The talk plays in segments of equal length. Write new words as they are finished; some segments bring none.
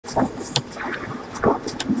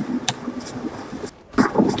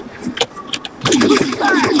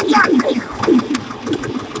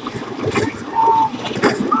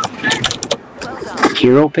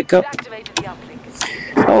hero pickup.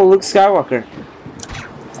 Oh, Luke Skywalker.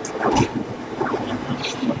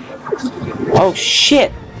 Oh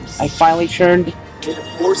shit! I finally turned.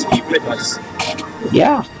 Force me with us.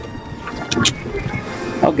 Yeah.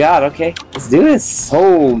 Oh god, okay. Let's do this.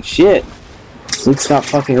 Oh shit. Luke's not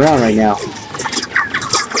fucking around right now.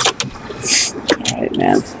 Alright,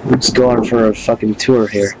 man. Luke's going for a fucking tour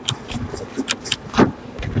here.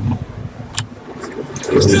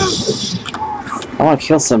 I want to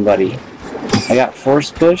kill somebody. I got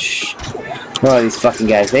force push. What are these fucking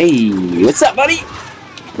guys? Hey, what's up, buddy?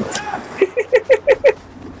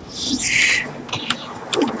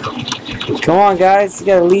 Come on, guys. You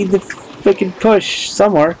gotta lead the freaking push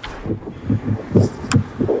somewhere.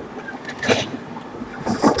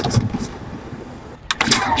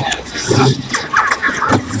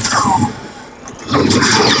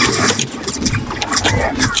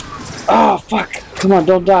 Oh, fuck. Come on,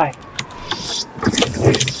 don't die.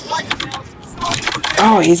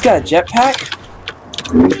 Oh, he's got a jetpack?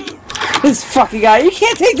 This fucking guy. You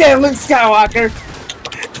can't take that, Luke Skywalker.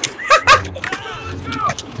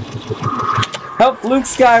 Help Luke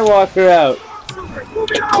Skywalker out.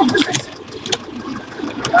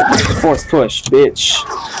 Force push, bitch.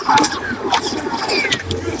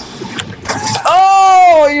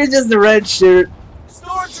 Oh, you're just a red shirt.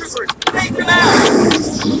 Stormtroopers, take them out!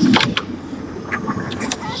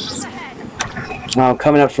 Oh,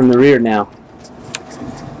 coming up from the rear now.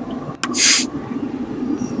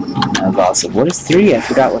 That's awesome. What is 3? I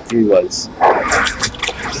forgot what 3 was.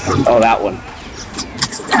 Oh, that one.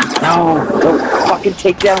 No, don't fucking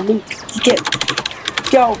take down Luke.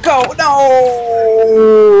 Go, go,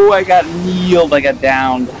 no! I got kneeled, I got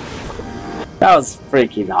downed. That was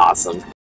freaking awesome.